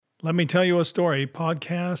Let Me Tell You a Story,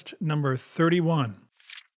 podcast number 31.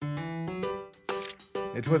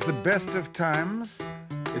 It was the best of times.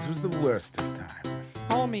 It was the worst of times.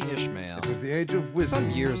 Call me Ishmael. It was the age of wisdom.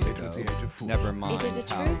 Some years It was ago, the age of fools. never mind It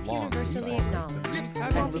is a how truth long universally ago.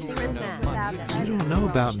 acknowledged. You don't know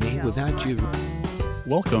about me without you.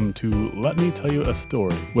 Welcome to Let Me Tell You a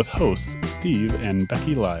Story with hosts Steve and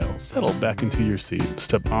Becky Lyle. Settle back into your seat,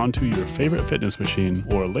 step onto your favorite fitness machine,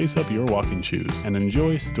 or lace up your walking shoes and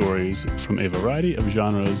enjoy stories from a variety of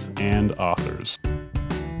genres and authors.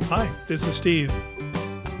 Hi, this is Steve.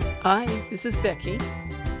 Hi, this is Becky.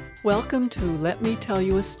 Welcome to Let Me Tell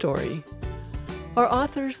You a Story. Our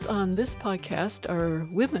authors on this podcast are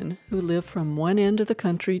women who live from one end of the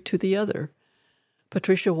country to the other.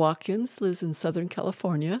 Patricia Watkins lives in Southern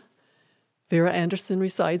California. Vera Anderson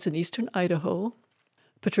resides in Eastern Idaho.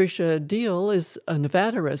 Patricia Deal is a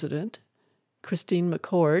Nevada resident. Christine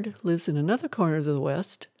McCord lives in another corner of the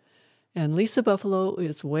West. And Lisa Buffalo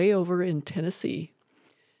is way over in Tennessee.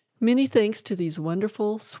 Many thanks to these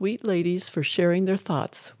wonderful, sweet ladies for sharing their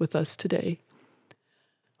thoughts with us today.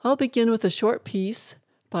 I'll begin with a short piece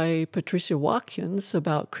by Patricia Watkins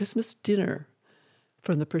about Christmas dinner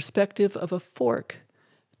from the perspective of a fork,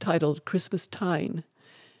 titled Christmas Tine.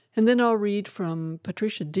 And then I'll read from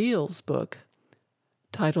Patricia Deal's book,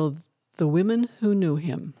 titled The Women Who Knew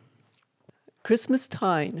Him. Christmas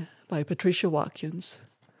Tine by Patricia Watkins.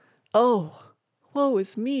 Oh, woe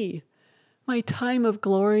is me! My time of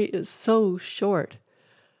glory is so short.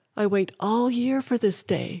 I wait all year for this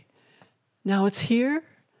day. Now it's here,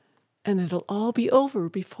 and it'll all be over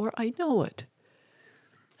before I know it.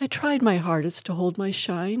 I tried my hardest to hold my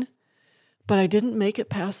shine, but I didn't make it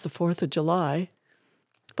past the 4th of July.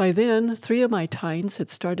 By then, 3 of my tines had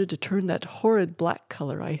started to turn that horrid black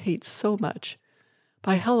color I hate so much.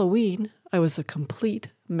 By Halloween, I was a complete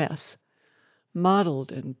mess,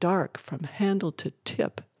 mottled and dark from handle to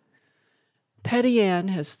tip. Patty Ann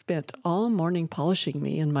has spent all morning polishing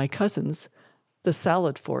me and my cousins, the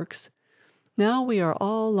salad forks. Now we are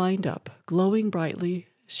all lined up, glowing brightly,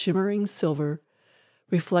 shimmering silver,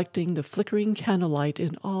 reflecting the flickering candlelight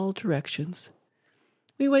in all directions.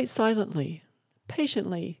 We wait silently,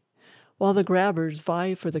 patiently, while the grabbers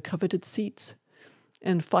vie for the coveted seats,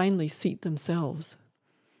 and finally seat themselves.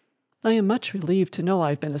 I am much relieved to know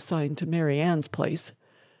I've been assigned to Mary Ann's place,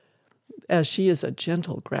 as she is a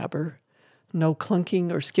gentle grabber. No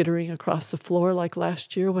clunking or skittering across the floor like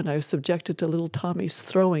last year when I was subjected to little Tommy's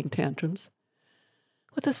throwing tantrums.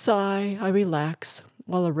 With a sigh, I relax,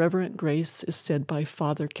 while a reverent grace is said by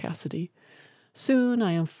Father Cassidy. Soon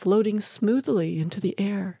I am floating smoothly into the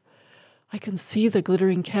air. I can see the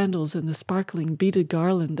glittering candles and the sparkling beaded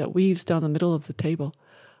garland that weaves down the middle of the table.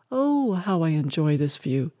 Oh, how I enjoy this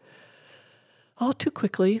view. All too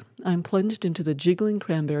quickly, I'm plunged into the jiggling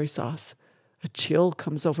cranberry sauce. A chill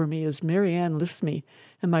comes over me as Mary Ann lifts me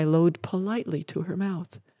and my load politely to her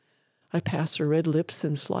mouth. I pass her red lips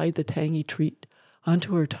and slide the tangy treat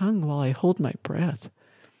onto her tongue while I hold my breath.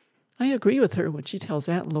 I agree with her when she tells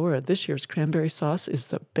Aunt Laura this year's cranberry sauce is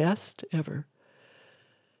the best ever.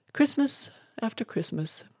 Christmas after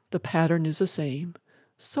Christmas, the pattern is the same.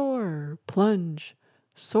 Soar, plunge,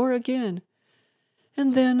 soar again.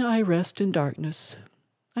 And then I rest in darkness.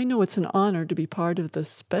 I know it's an honor to be part of the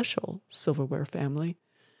special silverware family,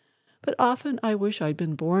 but often I wish I'd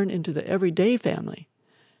been born into the everyday family.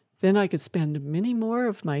 Then I could spend many more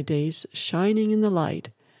of my days shining in the light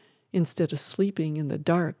instead of sleeping in the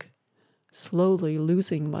dark, slowly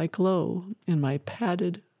losing my glow in my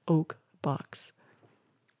padded oak box.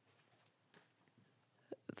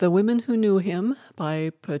 The Women Who Knew Him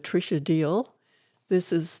by Patricia Deal.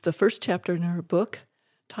 This is the first chapter in her book,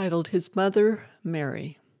 titled His Mother,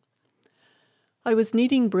 Mary. I was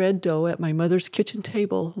kneading bread dough at my mother's kitchen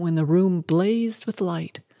table when the room blazed with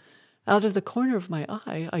light. Out of the corner of my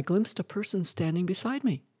eye, I glimpsed a person standing beside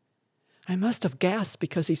me. I must have gasped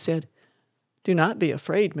because he said, "Do not be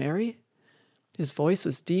afraid, Mary." His voice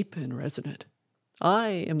was deep and resonant. "I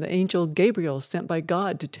am the angel Gabriel sent by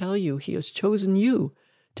God to tell you he has chosen you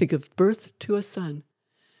to give birth to a son.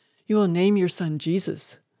 You will name your son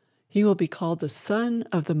Jesus. He will be called the Son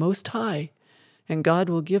of the Most High, and God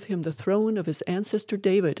will give him the throne of his ancestor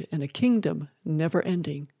David and a kingdom never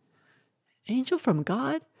ending." Angel from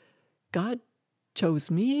God? God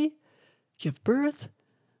chose me? Give birth?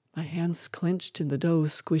 My hands clenched in the dough,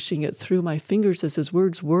 squishing it through my fingers as his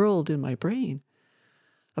words whirled in my brain.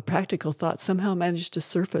 A practical thought somehow managed to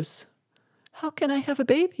surface. How can I have a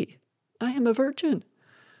baby? I am a virgin.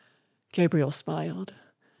 Gabriel smiled.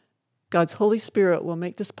 God's Holy Spirit will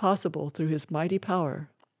make this possible through his mighty power.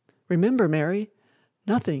 Remember, Mary,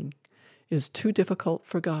 nothing is too difficult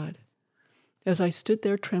for God. As I stood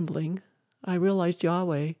there trembling, I realized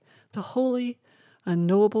Yahweh, the holy,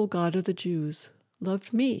 unknowable God of the Jews,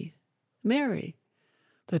 loved me, Mary,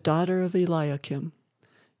 the daughter of Eliakim.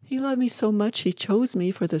 He loved me so much he chose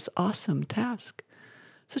me for this awesome task.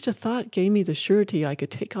 Such a thought gave me the surety I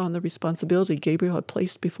could take on the responsibility Gabriel had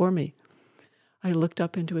placed before me. I looked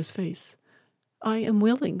up into his face. "I am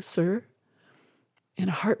willing, sir." In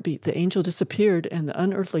a heartbeat, the angel disappeared, and the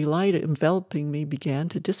unearthly light enveloping me began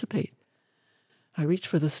to dissipate. I reached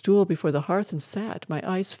for the stool before the hearth and sat, my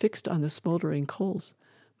eyes fixed on the smoldering coals,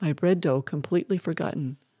 my bread dough completely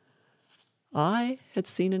forgotten. I had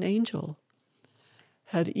seen an angel,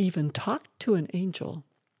 had even talked to an angel.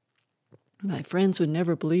 My friends would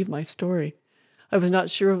never believe my story. I was not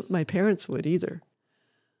sure my parents would either.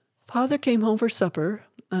 Father came home for supper,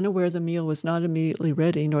 unaware the meal was not immediately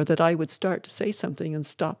ready, nor that I would start to say something and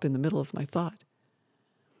stop in the middle of my thought.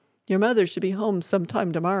 "Your mother should be home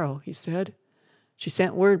sometime tomorrow," he said. "She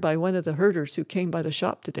sent word by one of the herders who came by the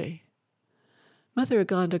shop today." Mother had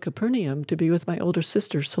gone to Capernaum to be with my older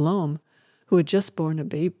sister, Salome, who had just born a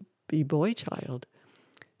baby boy child.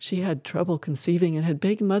 She had trouble conceiving and had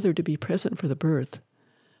begged Mother to be present for the birth.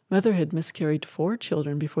 Mother had miscarried 4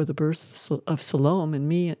 children before the birth of Salome and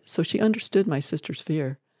me, so she understood my sister's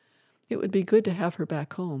fear. It would be good to have her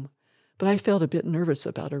back home, but I felt a bit nervous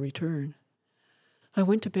about her return. I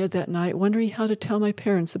went to bed that night wondering how to tell my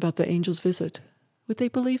parents about the angel's visit. Would they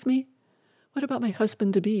believe me? What about my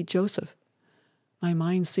husband-to-be, Joseph? My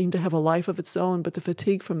mind seemed to have a life of its own, but the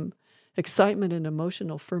fatigue from excitement and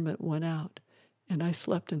emotional ferment went out, and I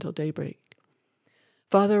slept until daybreak.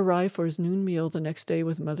 Father arrived for his noon meal the next day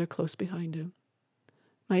with Mother close behind him.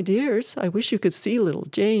 "My dears, I wish you could see little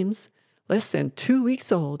James, less than 2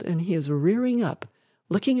 weeks old, and he is rearing up,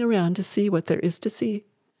 looking around to see what there is to see."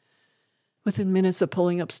 Within minutes of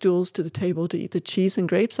pulling up stools to the table to eat the cheese and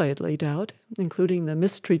grapes I had laid out, including the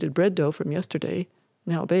mistreated bread dough from yesterday,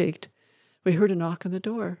 now baked, we heard a knock on the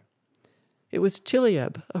door. It was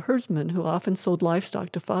Chileab, a herdsman who often sold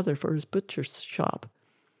livestock to Father for his butcher's shop.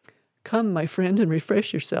 "Come, my friend, and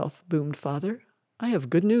refresh yourself," boomed Father. "I have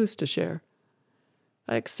good news to share."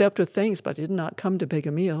 I accept with thanks, but I did not come to beg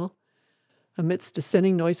a meal. Amidst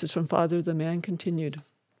descending noises from Father, the man continued.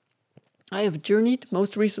 "I have journeyed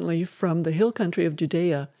most recently from the hill country of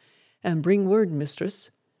Judea, and bring word, mistress,"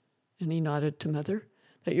 and he nodded to Mother,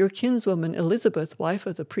 "that your kinswoman Elizabeth, wife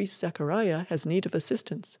of the priest Zechariah, has need of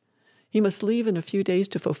assistance. He must leave in a few days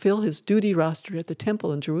to fulfill his duty roster at the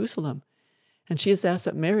temple in Jerusalem, and she has asked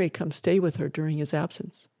that Mary come stay with her during his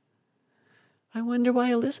absence." "I wonder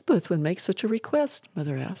why Elizabeth would make such a request,"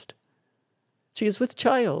 Mother asked. "She is with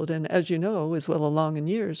child, and, as you know, is well along in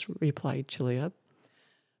years," replied Chileab.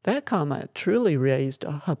 That comment truly raised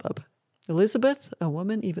a hubbub. Elizabeth, a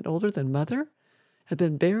woman even older than Mother, had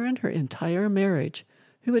been barren her entire marriage.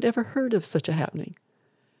 Who had ever heard of such a happening?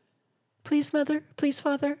 "Please, Mother, please,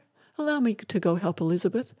 Father, allow me to go help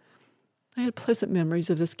Elizabeth." I had pleasant memories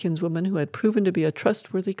of this kinswoman who had proven to be a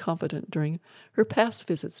trustworthy confidant during her past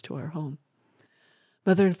visits to our home.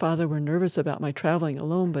 Mother and Father were nervous about my traveling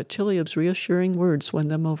alone, but Chileab's reassuring words won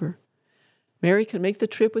them over. "Mary can make the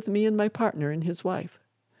trip with me and my partner and his wife.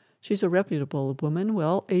 She's a reputable woman,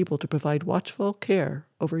 well able to provide watchful care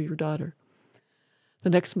over your daughter." The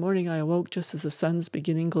next morning I awoke just as the sun's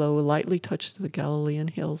beginning glow lightly touched the Galilean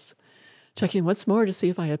hills. Checking once more to see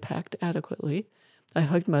if I had packed adequately, I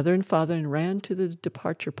hugged Mother and Father and ran to the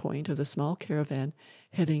departure point of the small caravan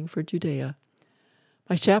heading for Judea.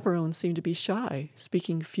 My chaperone seemed to be shy,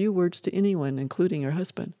 speaking few words to anyone, including her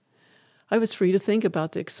husband. I was free to think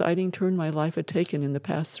about the exciting turn my life had taken in the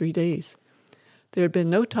past 3 days. There had been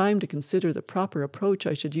no time to consider the proper approach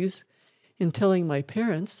I should use in telling my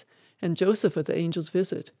parents and Joseph of the angel's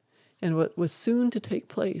visit and what was soon to take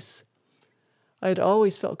place. I had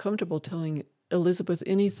always felt comfortable telling Elizabeth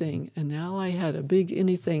anything, and now I had a big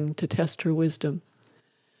anything to test her wisdom.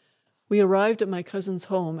 We arrived at my cousin's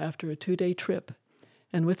home after a 2-day trip,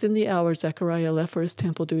 and within the hour Zechariah left for his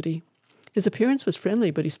temple duty. His appearance was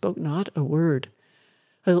friendly, but he spoke not a word.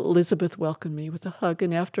 Elizabeth welcomed me with a hug,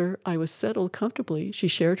 and after I was settled comfortably, she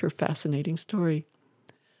shared her fascinating story.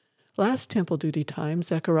 Last temple duty time,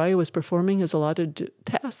 Zechariah was performing his allotted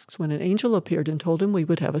tasks when an angel appeared and told him we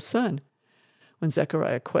would have a son. When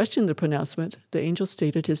Zechariah questioned the pronouncement, the angel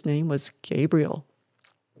stated his name was Gabriel.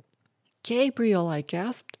 "Gabriel," I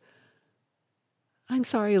gasped. "I'm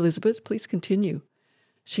sorry, Elizabeth, please continue."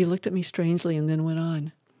 She looked at me strangely and then went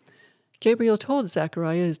on. "Gabriel told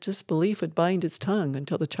Zechariah his disbelief would bind his tongue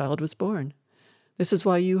until the child was born. This is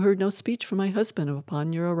why you heard no speech from my husband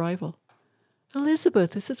upon your arrival."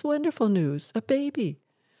 "Elizabeth, this is wonderful news. A baby."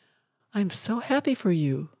 I'm so happy for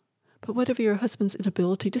you. But what of your husband's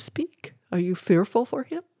inability to speak? Are you fearful for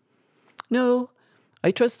him? No,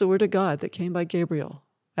 I trust the word of God that came by Gabriel.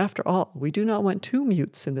 After all, we do not want two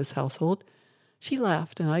mutes in this household. She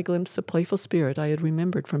laughed, and I glimpsed the playful spirit I had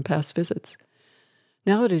remembered from past visits.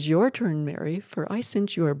 Now it is your turn, Mary, for I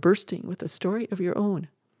sense you are bursting with a story of your own.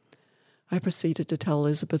 I proceeded to tell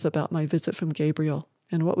Elizabeth about my visit from Gabriel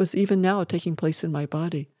and what was even now taking place in my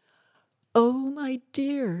body. Oh, my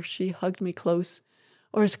dear, she hugged me close,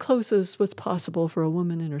 or as close as was possible for a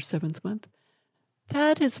woman in her 7th month.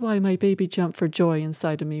 That is why my baby jumped for joy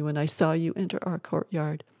inside of me when I saw you enter our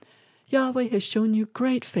courtyard. Yahweh has shown you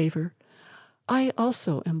great favor. I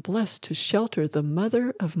also am blessed to shelter the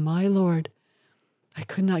mother of my Lord. I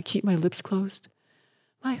could not keep my lips closed.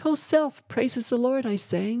 My whole self praises the Lord, I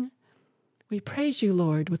sang. We praise you,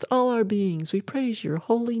 Lord, with all our beings. We praise your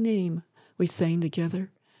holy name, we sang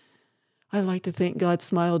together. I like to think God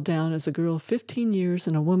smiled down as a girl 15 years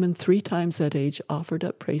and a woman 3 times that age offered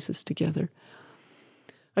up praises together.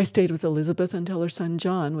 I stayed with Elizabeth until her son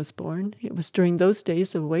John was born. It was during those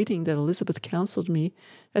days of waiting that Elizabeth counseled me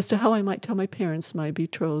as to how I might tell my parents, my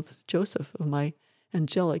betrothed Joseph, of my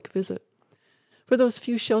angelic visit. For those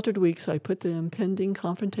few sheltered weeks, I put the impending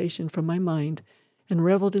confrontation from my mind and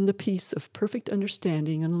reveled in the peace of perfect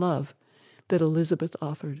understanding and love that Elizabeth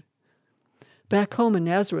offered. Back home in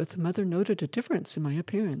Nazareth, Mother noted a difference in my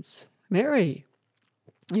appearance. Mary,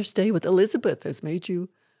 your stay with Elizabeth has made you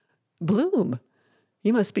bloom.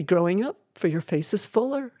 You must be growing up, for your face is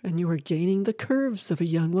fuller, and you are gaining the curves of a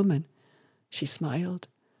young woman. She smiled.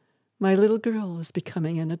 My little girl is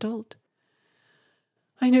becoming an adult.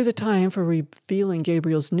 I knew the time for revealing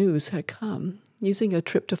Gabriel's news had come. Using a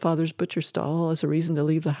trip to Father's butcher stall as a reason to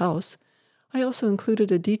leave the house, I also included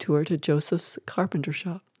a detour to Joseph's carpenter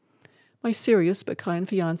shop. My serious but kind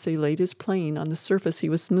fiancé laid his plane on the surface he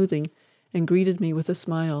was smoothing and greeted me with a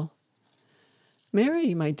smile.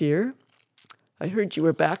 Mary, my dear, I heard you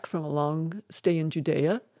were back from a long stay in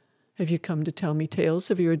Judea. Have you come to tell me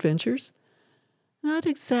tales of your adventures? Not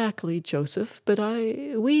exactly, Joseph, but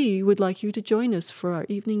we would like you to join us for our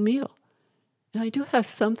evening meal. And I do have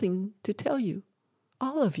something to tell you,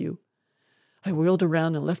 all of you. I whirled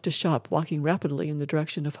around and left the shop, walking rapidly in the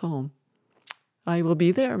direction of home. I will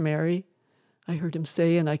be there, Mary, I heard him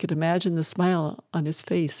say, and I could imagine the smile on his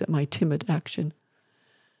face at my timid action.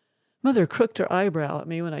 Mother crooked her eyebrow at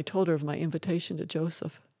me when I told her of my invitation to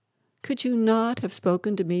Joseph. Could you not have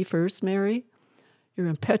spoken to me first, Mary? Your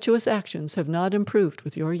impetuous actions have not improved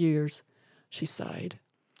with your years, she sighed.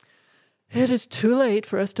 It is too late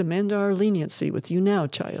for us to mend our leniency with you now,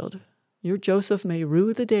 child. Your Joseph may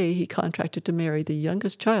rue the day he contracted to marry the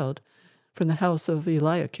youngest child from the house of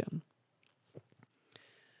Eliakim.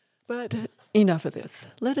 But enough of this.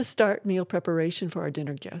 Let us start meal preparation for our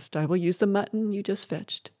dinner guest. I will use the mutton you just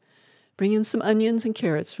fetched. Bring in some onions and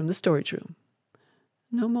carrots from the storage room.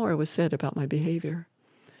 No more was said about my behavior.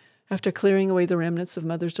 After clearing away the remnants of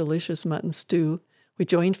Mother's delicious mutton stew, we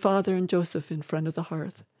joined Father and Joseph in front of the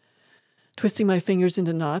hearth. Twisting my fingers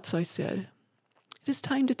into knots, I said, It is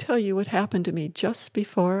time to tell you what happened to me just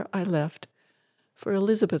before I left for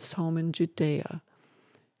Elizabeth's home in Judea.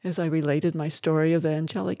 As I related my story of the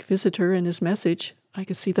angelic visitor and his message, I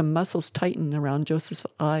could see the muscles tighten around Joseph's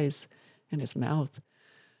eyes and his mouth.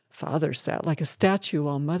 Father sat like a statue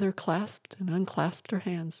while Mother clasped and unclasped her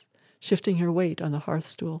hands, shifting her weight on the hearth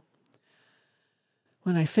stool.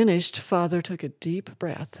 When I finished, Father took a deep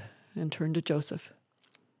breath and turned to Joseph.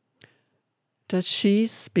 Does she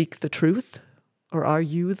speak the truth, or are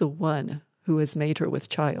you the one who has made her with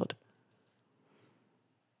child?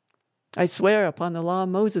 I swear upon the law of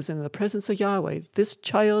Moses and in the presence of Yahweh, this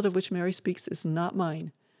child of which Mary speaks is not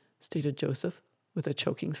mine, stated Joseph with a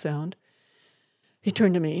choking sound. He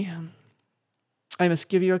turned to me. I must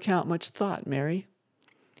give your account much thought, Mary.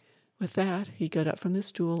 With that, he got up from the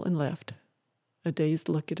stool and left, a dazed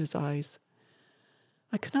look at his eyes.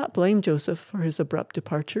 I could not blame Joseph for his abrupt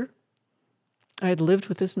departure. I had lived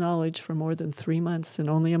with this knowledge for more than 3 months, and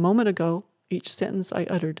only a moment ago, each sentence I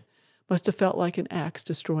uttered must have felt like an axe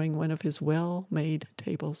destroying one of his well-made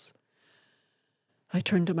tables. I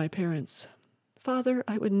turned to my parents. Father,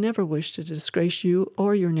 I would never wish to disgrace you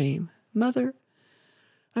or your name. Mother,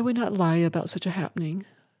 I would not lie about such a happening.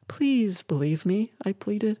 Please believe me, I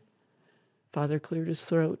pleaded. Father cleared his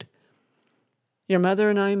throat. Your mother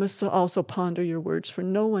and I must also ponder your words, for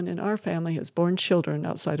no one in our family has borne children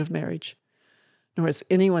outside of marriage, nor has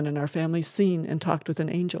anyone in our family seen and talked with an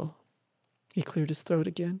angel. He cleared his throat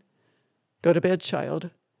again. Go to bed, child.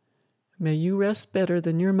 May you rest better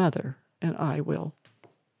than your mother, and I will.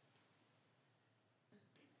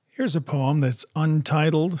 Here's a poem that's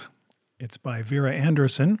untitled It's by Vera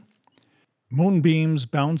Anderson. Moonbeams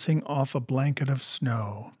bouncing off a blanket of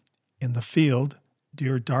snow. In the field,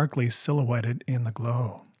 deer darkly silhouetted in the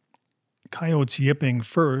glow. Coyotes yipping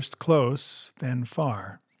first close, then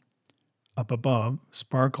far. Up above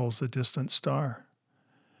sparkles a distant star.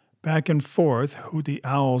 Back and forth hoot the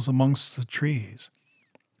owls amongst the trees.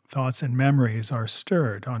 Thoughts and memories are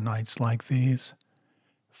stirred on nights like these.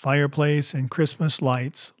 Fireplace and Christmas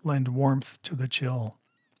lights lend warmth to the chill.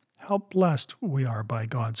 How blessed we are by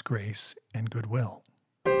God's grace and goodwill.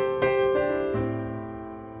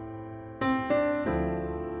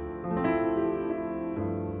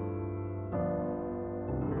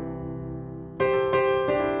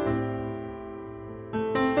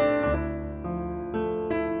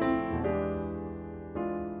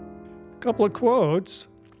 Couple of quotes.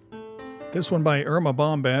 This one by Irma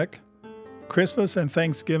Bombeck. Christmas and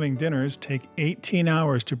Thanksgiving dinners take 18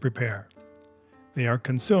 hours to prepare. They are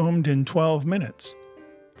consumed in 12 minutes.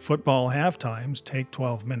 Football halftimes take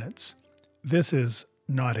 12 minutes. This is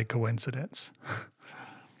not a coincidence.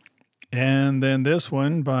 And then this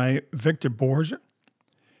one by Victor Borge.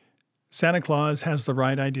 Santa Claus has the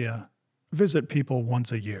right idea. Visit people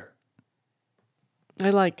once a year. I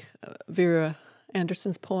like Vera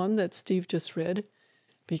Anderson's poem that Steve just read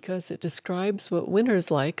because it describes what winter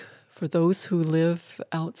is like for those who live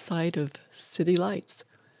outside of city lights.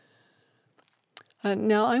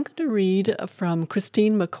 Now I'm going to read from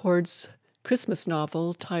Christine McCord's Christmas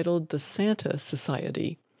novel titled The Santa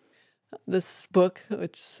Society. This book,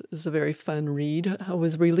 which is a very fun read,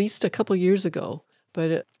 was released a couple years ago,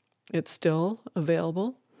 but it's still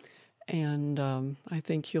available, and I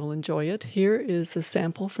think you'll enjoy it. Here is a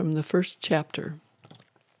sample from the first chapter.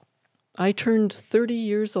 I turned 30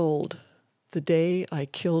 years old the day I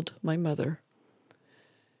killed my mother.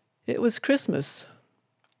 It was Christmas,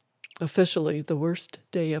 officially the worst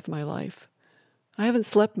day of my life. I haven't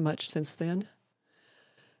slept much since then.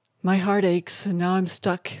 My heart aches, and now I'm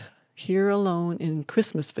stuck here alone in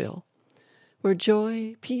Christmasville, where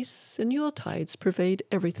joy, peace, and Yuletides pervade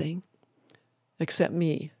everything, except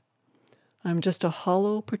me. I'm just a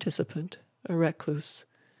hollow participant, a recluse,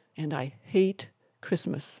 and I hate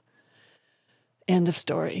Christmas. End of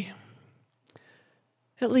story.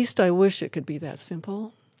 At least I wish it could be that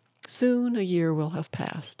simple. Soon a year will have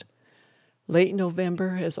passed. Late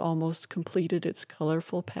November has almost completed its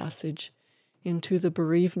colorful passage into the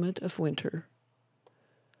bereavement of winter.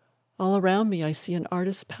 All around me I see an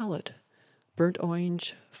artist's palette. Burnt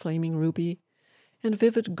orange, flaming ruby, and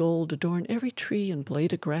vivid gold adorn every tree and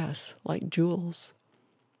blade of grass like jewels.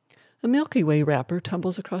 A Milky Way wrapper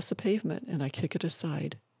tumbles across the pavement, and I kick it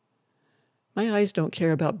aside. My eyes don't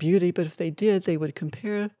care about beauty, but if they did, they would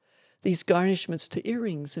compare these garnishments to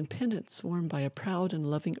earrings and pendants worn by a proud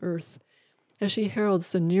and loving earth as she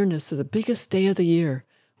heralds the nearness of the biggest day of the year,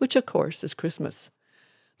 which, of course, is Christmas,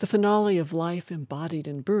 the finale of life embodied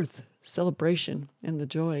in birth, celebration, and the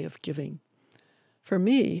joy of giving. For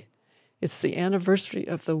me, it's the anniversary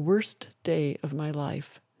of the worst day of my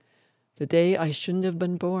life, the day I shouldn't have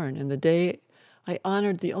been born, and the day I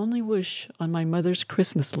honored the only wish on my mother's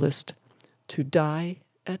Christmas list, to die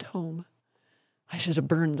at home. I should have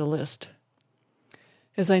burned the list.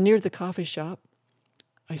 As I neared the coffee shop,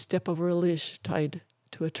 I step over a leash tied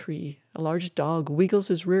to a tree. A large dog wiggles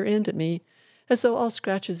his rear end at me as though I'll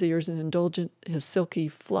scratch his ears and indulge in his silky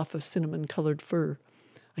fluff of cinnamon-colored fur.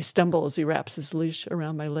 I stumble as he wraps his leash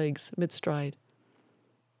around my legs mid-stride.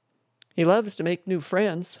 He loves to make new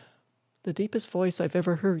friends. The deepest voice I've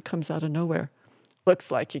ever heard comes out of nowhere.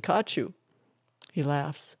 Looks like he caught you. He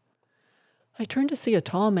laughs. I turn to see a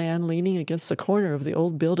tall man leaning against the corner of the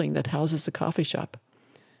old building that houses the coffee shop.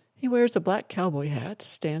 He wears a black cowboy hat,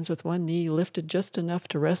 stands with one knee lifted just enough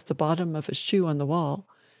to rest the bottom of his shoe on the wall,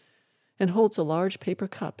 and holds a large paper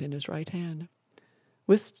cup in his right hand.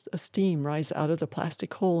 Wisps of steam rise out of the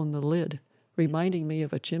plastic hole in the lid, reminding me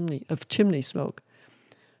of chimney smoke.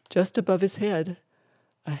 Just above his head,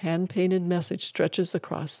 a hand-painted message stretches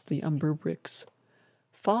across the umber bricks.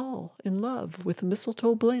 Fall in love with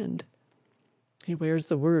mistletoe blend. He wears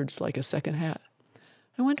the words like a second hat.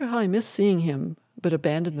 I wonder how I miss seeing him, but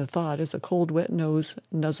abandon the thought as a cold, wet nose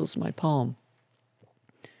nuzzles my palm.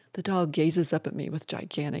 The dog gazes up at me with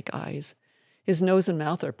gigantic eyes. His nose and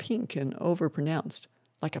mouth are pink and overpronounced,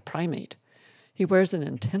 like a primate. He wears an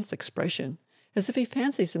intense expression, as if he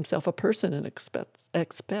fancies himself a person and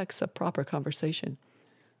expects a proper conversation.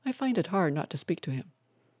 I find it hard not to speak to him.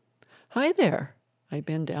 Hi there. I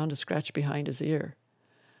bend down to scratch behind his ear.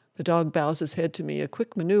 The dog bows his head to me, a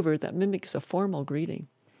quick maneuver that mimics a formal greeting.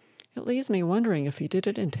 It leaves me wondering if he did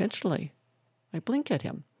it intentionally. I blink at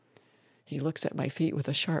him. He looks at my feet with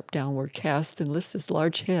a sharp downward cast and lifts his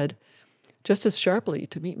large head just as sharply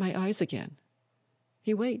to meet my eyes again.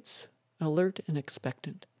 He waits, alert and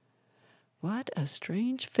expectant. What a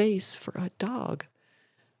strange face for a dog.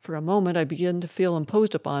 For a moment, I begin to feel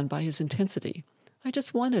imposed upon by his intensity. I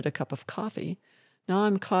just wanted a cup of coffee. Now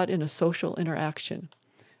I'm caught in a social interaction,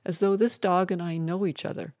 as though this dog and I know each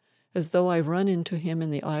other, as though I've run into him in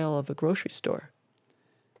the aisle of a grocery store.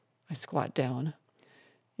 I squat down.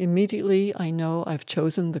 Immediately, I know I've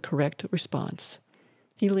chosen the correct response.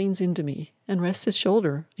 He leans into me and rests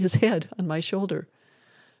his head on my shoulder.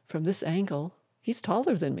 From this angle, he's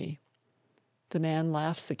taller than me. The man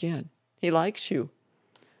laughs again. He likes you.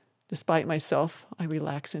 Despite myself, I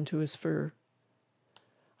relax into his fur.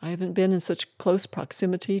 I haven't been in such close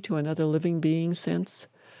proximity to another living being since.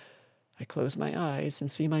 I close my eyes and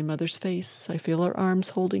see my mother's face. I feel my arms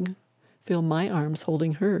holding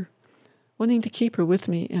her, wanting to keep her with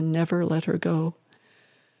me and never let her go.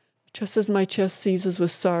 Just as my chest seizes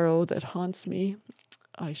with sorrow that haunts me,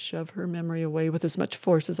 I shove her memory away with as much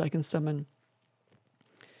force as I can summon.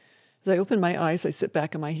 As I open my eyes, I sit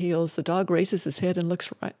back on my heels. The dog raises his head and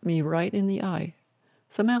looks me right in the eye.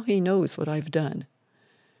 Somehow he knows what I've done.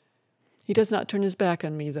 He does not turn his back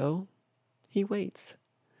on me, though. He waits.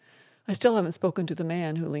 I still haven't spoken to the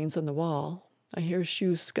man who leans on the wall. I hear his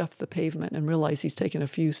shoes scuff the pavement and realize he's taken a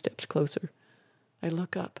few steps closer. I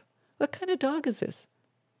look up. What kind of dog is this?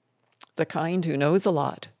 The kind who knows a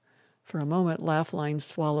lot. For a moment, laugh lines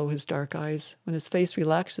swallow his dark eyes. When his face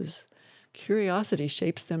relaxes, curiosity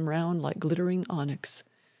shapes them round like glittering onyx.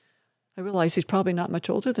 I realize he's probably not much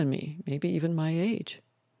older than me, maybe even my age.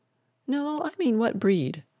 No, I mean what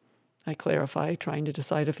breed? I clarify, trying to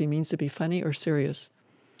decide if he means to be funny or serious.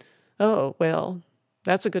 Oh, well,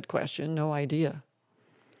 that's a good question. No idea.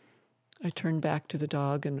 I turn back to the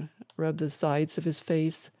dog and rub the sides of his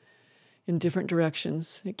face in different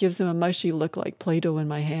directions. It gives him a mushy look like Play-Doh in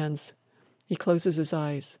my hands. He closes his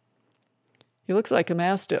eyes. He looks like a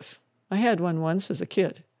Mastiff. I had one once as a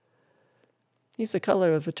kid. He's the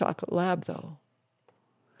color of a chocolate lab, though.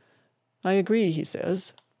 I agree, he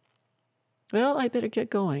says. Well, I better get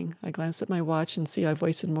going. I glance at my watch and see I've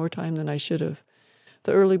wasted more time than I should have.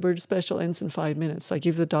 The early bird special ends in 5 minutes. I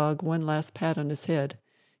give the dog one last pat on his head.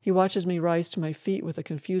 He watches me rise to my feet with a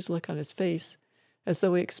confused look on his face, as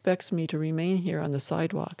though he expects me to remain here on the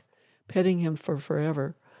sidewalk, petting him for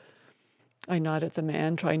forever. I nod at the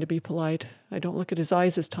man, trying to be polite. I don't look at his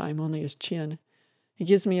eyes this time, only his chin. He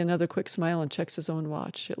gives me another quick smile and checks his own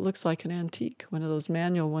watch. It looks like an antique, one of those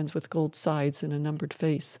manual ones with gold sides and a numbered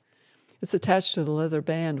face. It's attached to the leather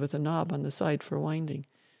band with a knob on the side for winding.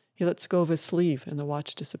 He lets go of his sleeve, and the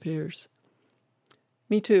watch disappears.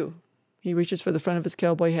 Me too. He reaches for the front of his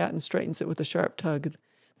cowboy hat and straightens it with a sharp tug,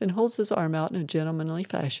 then holds his arm out in a gentlemanly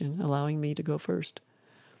fashion, allowing me to go first.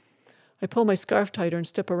 I pull my scarf tighter and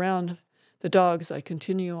step around the dog as I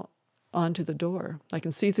continue on to the door. I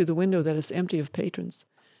can see through the window that it's empty of patrons.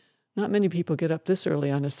 Not many people get up this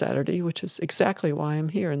early on a Saturday, which is exactly why I'm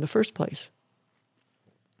here in the first place.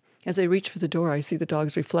 As I reach for the door, I see the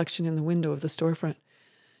dog's reflection in the window of the storefront.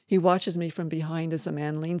 He watches me from behind as the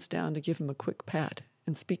man leans down to give him a quick pat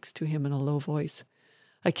and speaks to him in a low voice.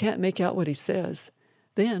 I can't make out what he says.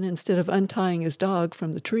 Then, instead of untying his dog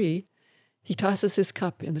from the tree, he tosses his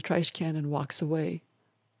cup in the trash can and walks away.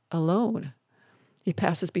 Alone. He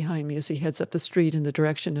passes behind me as he heads up the street in the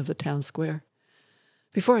direction of the town square.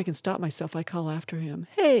 Before I can stop myself, I call after him,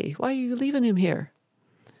 "Hey, why are you leaving him here?"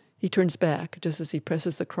 He turns back just as he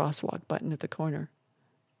presses the crosswalk button at the corner.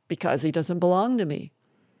 "Because he doesn't belong to me."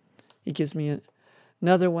 He gives me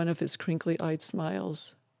another one of his crinkly-eyed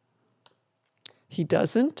smiles. "He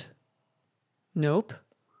doesn't?" "Nope."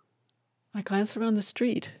 I glance around the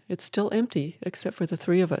street. It's still empty, except for the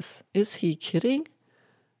three of us. Is he kidding?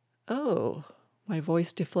 Oh, my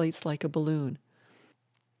voice deflates like a balloon.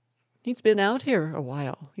 He's been out here a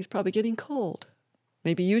while. He's probably getting cold.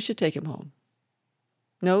 Maybe you should take him home.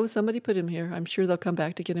 No, somebody put him here. I'm sure they'll come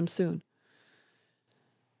back to get him soon.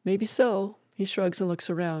 Maybe so. He shrugs and looks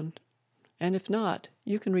around. And if not,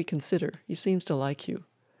 you can reconsider. He seems to like you.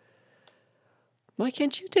 Why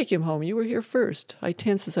can't you take him home? You were here first. I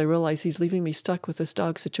tense as I realize he's leaving me stuck with this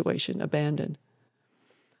dog situation, abandoned.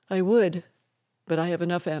 I would, but I have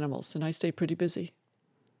enough animals, and I stay pretty busy.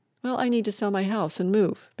 Well, I need to sell my house and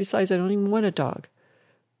move. Besides, I don't even want a dog.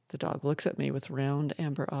 The dog looks at me with round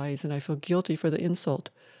amber eyes, and I feel guilty for the insult.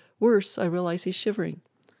 Worse, I realize he's shivering.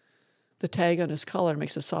 The tag on his collar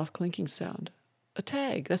makes a soft clinking sound. A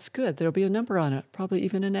tag, that's good. There'll be a number on it, probably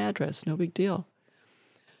even an address, no big deal.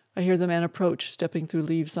 I hear the man approach, stepping through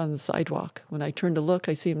leaves on the sidewalk. When I turn to look,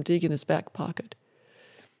 I see him dig in his back pocket.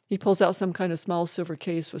 He pulls out some kind of small silver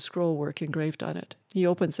case with scroll work engraved on it. He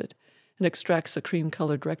opens it and extracts a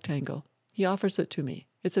cream-colored rectangle. He offers it to me.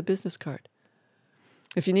 It's a business card.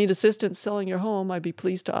 If you need assistance selling your home, I'd be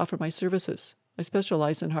pleased to offer my services. I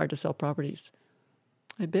specialize in hard-to-sell properties.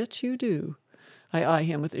 I bet you do. I eye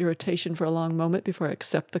him with irritation for a long moment before I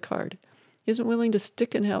accept the card. He isn't willing to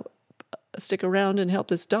stick around and help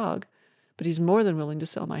this dog, but he's more than willing to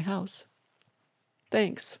sell my house.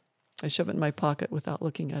 Thanks. I shove it in my pocket without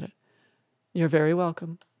looking at it. You're very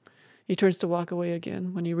welcome. He turns to walk away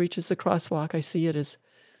again. When he reaches the crosswalk, I see it is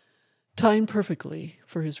timed perfectly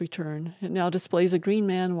for his return. It now displays a green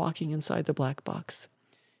man walking inside the black box.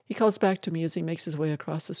 He calls back to me as he makes his way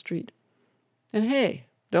across the street. And hey,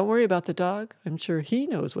 don't worry about the dog. I'm sure he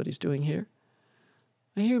knows what he's doing here.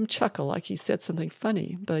 I hear him chuckle like he said something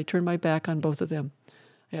funny, but I turn my back on both of them.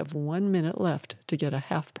 I have 1 minute left to get a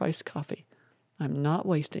half-price coffee. I'm not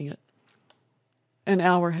wasting it. An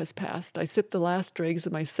hour has passed. I sip the last dregs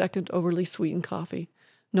of my second overly sweetened coffee,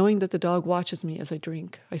 knowing that the dog watches me as I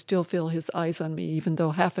drink. I still feel his eyes on me, even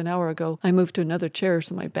though half an hour ago I moved to another chair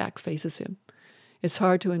so my back faces him. It's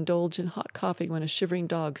hard to indulge in hot coffee when a shivering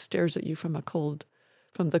dog stares at you from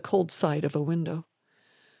the cold side of a window.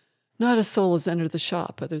 Not a soul has entered the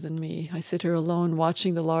shop other than me. I sit here alone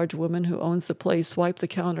watching the large woman who owns the place wipe the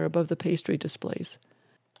counter above the pastry displays.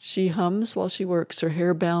 She hums while she works, her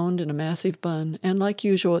hair bound in a massive bun, and like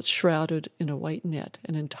usual it's shrouded in a white net,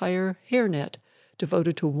 an entire hair net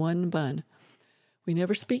devoted to one bun. We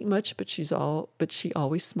never speak much, but she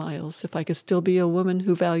always smiles. If I could still be a woman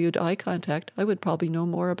who valued eye contact, I would probably know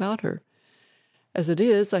more about her. As it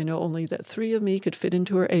is, I know only that 3 of me could fit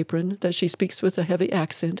into her apron, that she speaks with a heavy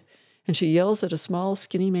accent, and she yells at a small,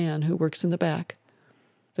 skinny man who works in the back.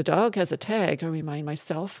 The dog has a tag, I remind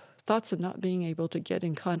myself. Thoughts of not being able to get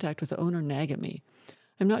in contact with the owner nag at me.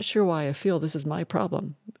 I'm not sure why I feel this is my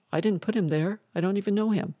problem. I didn't put him there. I don't even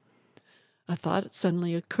know him. A thought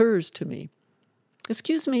suddenly occurs to me.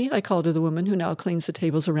 Excuse me, I call to the woman who now cleans the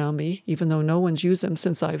tables around me, even though no one's used them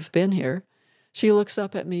since I've been here. She looks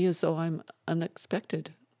up at me as though I'm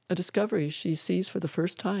unexpected, a discovery she sees for the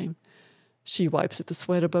first time. She wipes at the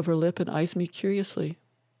sweat above her lip and eyes me curiously.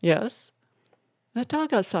 Yes? That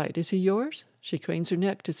dog outside, is he yours? She cranes her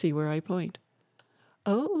neck to see where I point.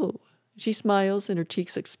 Oh, she smiles and her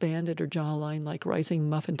cheeks expand at her jawline like rising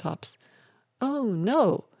muffin tops. Oh,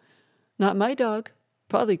 no, not my dog.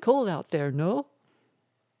 Probably cold out there, no?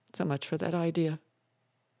 So much for that idea.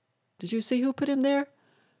 Did you see who put him there?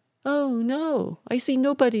 Oh, no, I see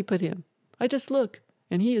nobody put him. I just look,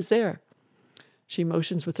 and he is there. She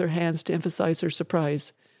motions with her hands to emphasize her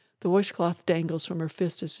surprise. The washcloth dangles from her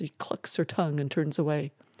fist as she clucks her tongue and turns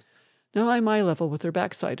away. Now I'm eye level with her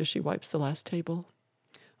backside as she wipes the last table.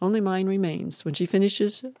 Only mine remains. When she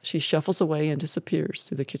finishes, she shuffles away and disappears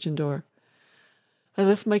through the kitchen door. I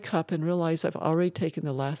lift my cup and realize I've already taken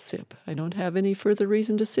the last sip. I don't have any further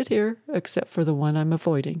reason to sit here, except for the one I'm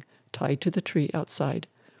avoiding, tied to the tree outside.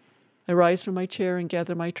 I rise from my chair and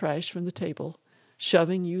gather my trash from the table,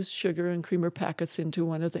 shoving used sugar and creamer packets into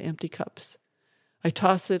one of the empty cups. I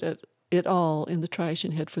toss it all in the trash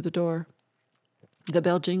and head for the door. The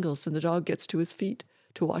bell jingles and the dog gets to his feet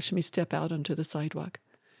to watch me step out onto the sidewalk.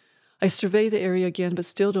 I survey the area again, but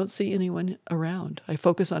still don't see anyone around. I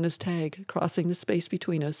focus on his tag, crossing the space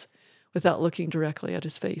between us, without looking directly at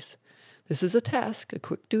his face. This is a task, a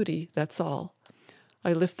quick duty, that's all.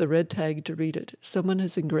 I lift the red tag to read it. Someone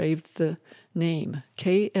has engraved the name,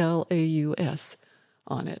 Klaus,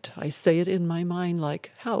 on it. I say it in my mind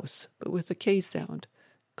like house, but with a K sound.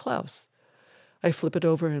 Klaus. I flip it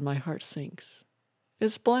over and my heart sinks.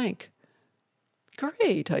 It's blank.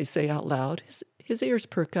 Great, I say out loud. His ears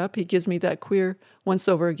perk up. He gives me that queer once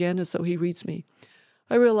over again as though he reads me.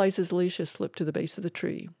 I realize his leash has slipped to the base of the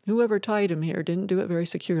tree. Whoever tied him here didn't do it very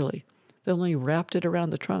securely. They only wrapped it around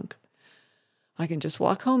the trunk. I can just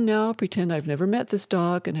walk home now, pretend I've never met this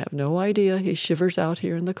dog, and have no idea he shivers out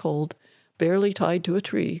here in the cold, barely tied to a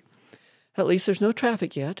tree. At least there's no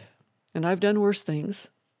traffic yet, and I've done worse things,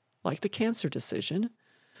 like the cancer decision.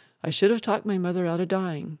 I should have talked my mother out of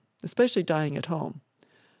dying, especially dying at home.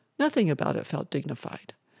 Nothing about it felt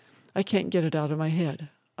dignified. I can't get it out of my head.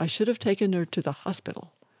 I should have taken her to the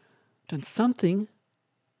hospital, done something,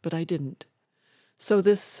 but I didn't. So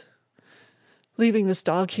leaving this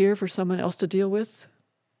dog here for someone else to deal with,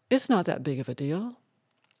 it's not that big of a deal.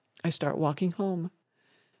 I start walking home.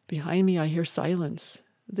 Behind me I hear silence.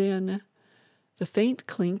 Then the faint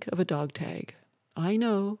clink of a dog tag. I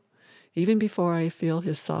know, even before I feel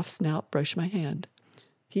his soft snout brush my hand,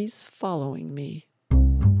 he's following me.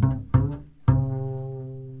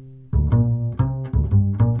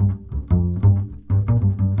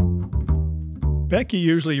 Becky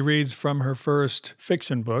usually reads from her first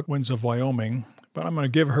fiction book, Winds of Wyoming, but I'm going to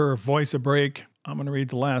give her voice a break. I'm going to read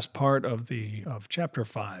the last part of chapter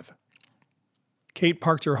 5. Kate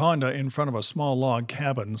parked her Honda in front of a small log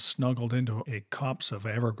cabin snuggled into a copse of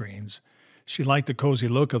evergreens. She liked the cozy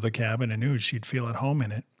look of the cabin and knew she'd feel at home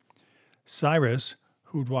in it. Cyrus,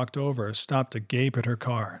 who'd walked over, stopped to gape at her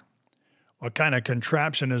car. "What kind of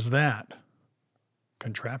contraption is that?"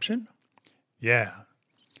 "Contraption?" "Yeah."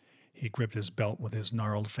 He gripped his belt with his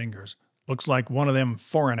gnarled fingers. "Looks like one of them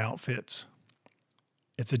foreign outfits."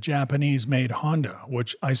 "It's a Japanese-made Honda,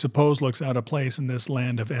 which I suppose looks out of place in this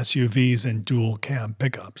land of SUVs and dual-cab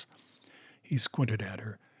pickups." He squinted at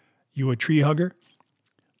her. "You a tree hugger?"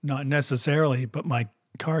 "Not necessarily, but my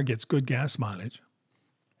car gets good gas mileage."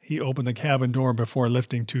 He opened the cabin door before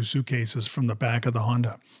lifting 2 suitcases from the back of the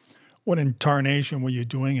Honda. "What in tarnation were you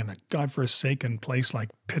doing in a godforsaken place like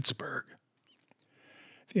Pittsburgh?"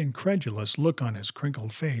 The incredulous look on his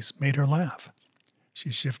crinkled face made her laugh.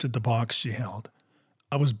 She shifted the box she held.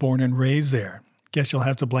 "I was born and raised there. Guess you'll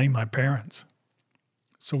have to blame my parents."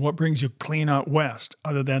 "So what brings you clean out west,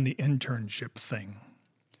 other than the internship thing?"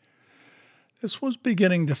 This was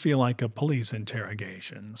beginning to feel like a police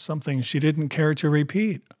interrogation, something she didn't care to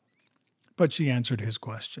repeat. But she answered his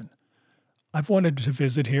question. "I've wanted to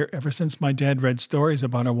visit here ever since my dad read stories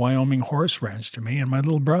about a Wyoming horse ranch to me and my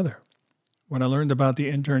little brother. When I learned about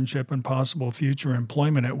the internship and possible future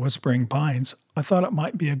employment at Whispering Pines, I thought it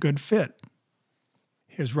might be a good fit."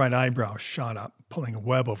 His right eyebrow shot up, pulling a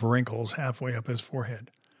web of wrinkles halfway up his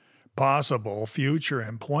forehead. "Possible future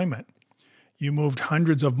employment? You moved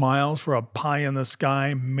hundreds of miles for a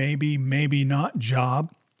pie-in-the-sky, maybe not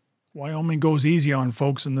job? Wyoming goes easy on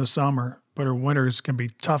folks in the summer, but her winters can be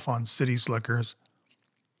tough on city slickers."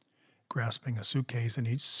 Grasping a suitcase in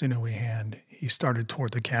each sinewy hand, he started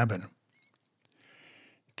toward the cabin.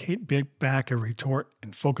 Kate bit back a retort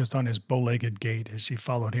and focused on his bow-legged gait as she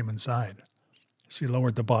followed him inside. She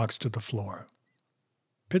lowered the box to the floor.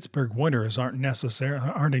 "Pittsburgh winters aren't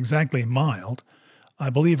exactly mild. I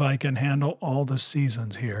believe I can handle all the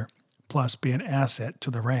seasons here, plus be an asset to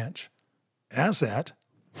the ranch." "Asset?"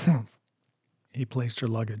 "Humph." He placed her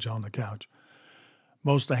luggage on the couch.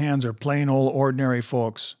 "Most of the hands are plain old ordinary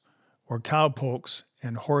folks, or cowpokes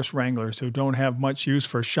and horse wranglers who don't have much use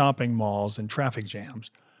for shopping malls and traffic jams.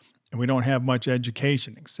 And we don't have much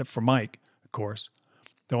education, except for Mike, of course.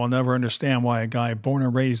 Though I'll never understand why a guy born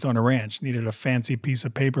and raised on a ranch needed a fancy piece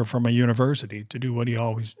of paper from a university to do what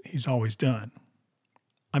he's always done."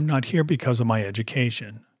 "I'm not here because of my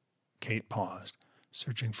education." Kate paused,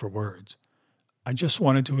 searching for words. "I just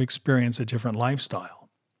wanted to experience a different lifestyle."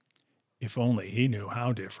 If only he knew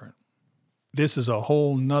how different. "This is a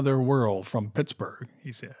whole nother world from Pittsburgh,"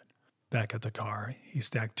 he said. Back at the car, he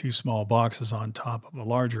stacked 2 small boxes on top of a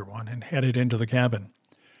larger one and headed into the cabin.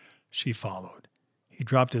 She followed. He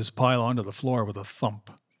dropped his pile onto the floor with a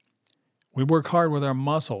thump. "We work hard with our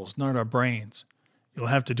muscles, not our brains. You'll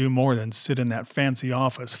have to do more than sit in that fancy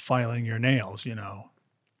office filing your nails, you know."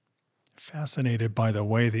 Fascinated by the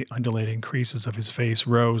way the undulating creases of his face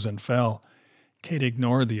rose and fell, Kate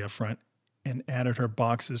ignored the affront and added her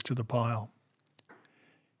boxes to the pile.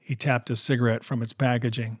 He tapped a cigarette from its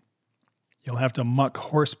packaging. "You'll have to muck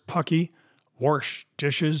horse pucky, wash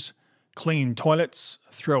dishes, clean toilets,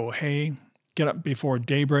 throw hay, get up before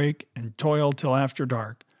daybreak, and toil till after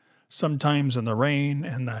dark, sometimes in the rain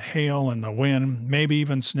and the hail and the wind, maybe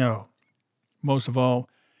even snow. Most of all,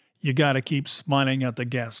 you gotta keep smiling at the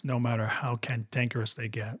guests no matter how cantankerous they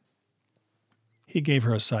get." He gave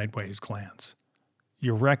her a sideways glance.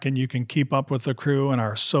 "You reckon you can keep up with the crew and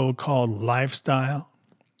our so-called lifestyle?"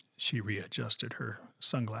 She readjusted her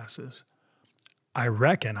sunglasses. "I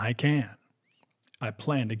reckon I can. I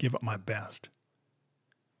plan to give it my best."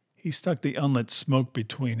 He stuck the unlit smoke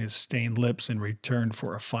between his stained lips and returned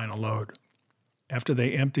for a final load. After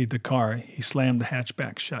they emptied the car, he slammed the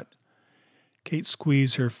hatchback shut. Kate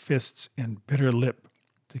squeezed her fists and bit her lip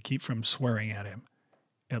to keep from swearing at him.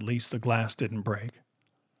 At least the glass didn't break.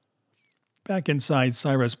 Back inside,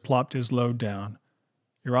 Cyrus plopped his load down.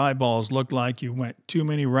 "Your eyeballs look like you went too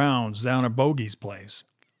many rounds down at Bogey's place."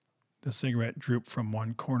 The cigarette drooped from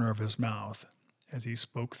one corner of his mouth as he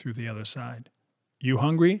spoke through the other side. "You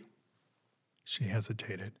hungry?" She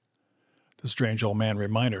hesitated. The strange old man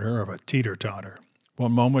reminded her of a teeter-totter.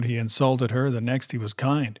 One moment he insulted her, the next he was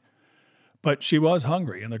kind. But she was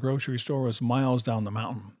hungry, and the grocery store was miles down the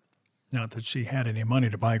mountain. Not that she had any money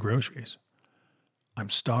to buy groceries. "I'm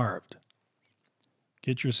starved."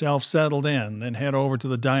 "Get yourself settled in, then head over to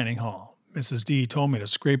the dining hall. Mrs. D told me to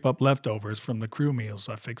scrape up leftovers from the crew meals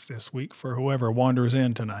I fixed this week for whoever wanders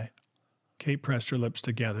in tonight." Kate pressed her lips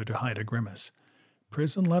together to hide a grimace.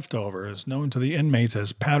 Prison leftovers, known to the inmates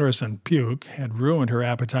as Patterson puke, had ruined her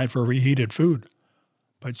appetite for reheated food,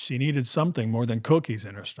 but she needed something more than cookies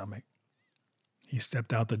in her stomach. He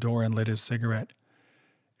stepped out the door and lit his cigarette.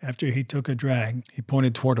 After he took a drag, he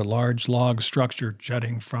pointed toward a large log structure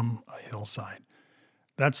jutting from a hillside.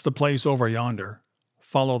 "That's the place over yonder.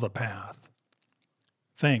 Follow the path."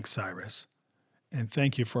 "Thanks, Cyrus. And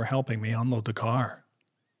thank you for helping me unload the car."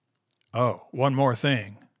 "Oh, one more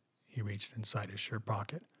thing." He reached inside his shirt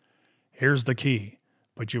pocket. "Here's the key,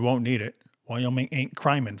 but you won't need it. Wyoming ain't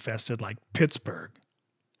crime-infested like Pittsburgh."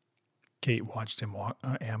 Kate watched him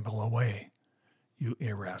amble away. "You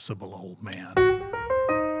irascible old man."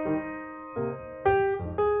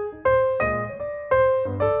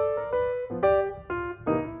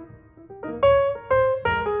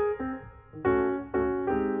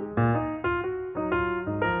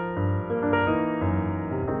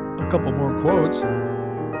 A couple more quotes.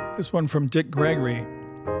 This one from Dick Gregory.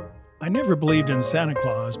 "I never believed in Santa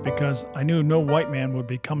Claus because I knew no white man would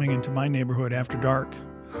be coming into my neighborhood after dark."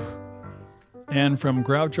 And from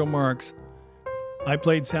Groucho Marx, "I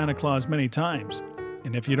played Santa Claus many times,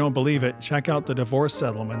 and if you don't believe it, check out the divorce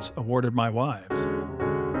settlements awarded my wives."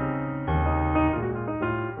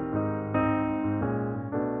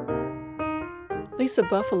 Lisa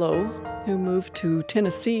Buffalo, who moved to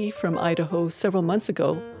Tennessee from Idaho several months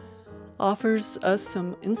ago, offers us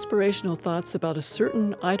some inspirational thoughts about a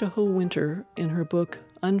certain Idaho winter in her book,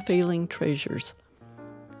 Unfailing Treasures.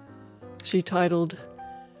 She titled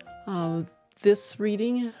this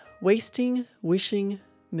reading, Wasting, Wishing,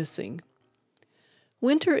 Missing.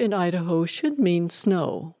 Winter in Idaho should mean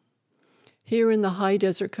snow. Here in the high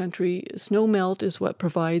desert country, snow melt is what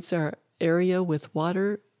provides our area with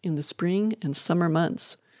water in the spring and summer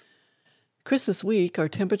months. Christmas week, our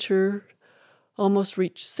temperature almost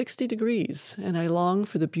reached 60 degrees, and I long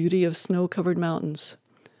for the beauty of snow-covered mountains.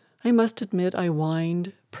 I must admit I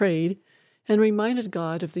whined, prayed, and reminded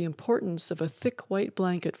God of the importance of a thick white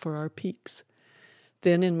blanket for our peaks.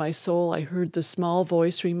 Then in my soul I heard the small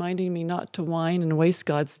voice reminding me not to whine and waste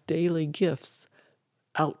God's daily gifts.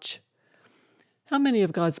 Ouch! How many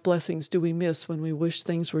of God's blessings do we miss when we wish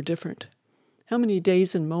things were different? How many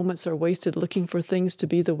days and moments are wasted looking for things to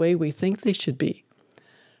be the way we think they should be?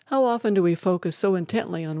 How often do we focus so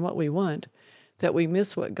intently on what we want that we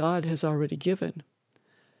miss what God has already given?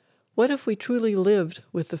 What if we truly lived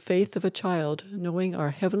with the faith of a child, knowing our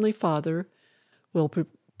Heavenly Father will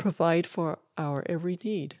provide for our every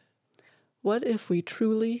need? What if we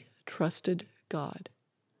truly trusted God?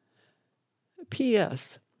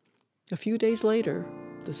 P.S. A few days later,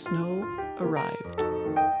 the snow arrived.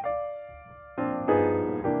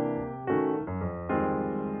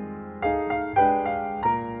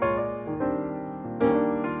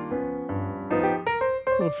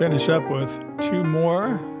 We'll finish up with two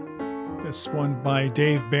more. This one by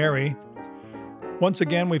Dave Barry. Once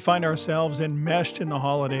again, we find ourselves enmeshed in the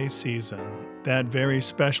holiday season, that very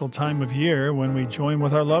special time of year when we join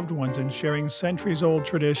with our loved ones in sharing centuries-old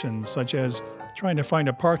traditions, such as trying to find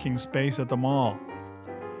a parking space at the mall.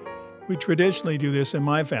 We traditionally do this in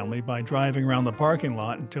my family by driving around the parking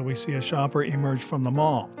lot until we see a shopper emerge from the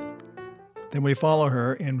mall. Then we follow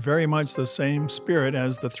her in very much the same spirit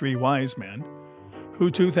as the three wise men, who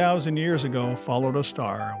 2,000 years ago followed a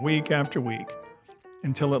star week after week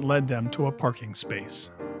until it led them to a parking space.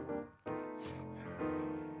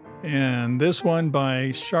 And this one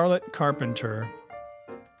by Charlotte Carpenter.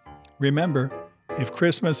 Remember, if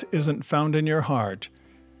Christmas isn't found in your heart,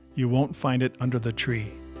 you won't find it under the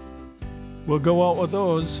tree. We'll go out with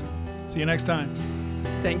those. See you next time.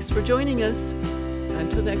 Thanks for joining us.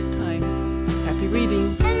 Until next time, happy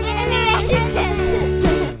reading.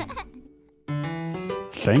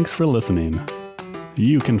 Thanks for listening.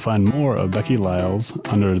 You can find more of Becky Lyles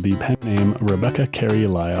under the pen name Rebecca Carey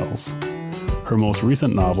Lyles. Her most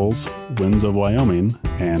recent novels, Winds of Wyoming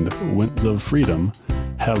and Winds of Freedom,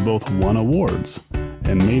 have both won awards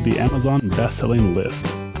and made the Amazon best-selling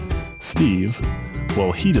list. Steve,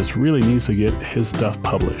 well, he just really needs to get his stuff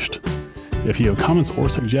published. If you have comments or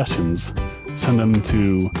suggestions, send them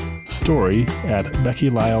to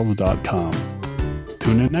story@beckylyles.com.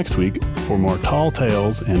 Tune in next week for more tall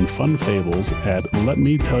tales and fun fables at Let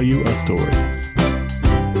Me Tell You a Story.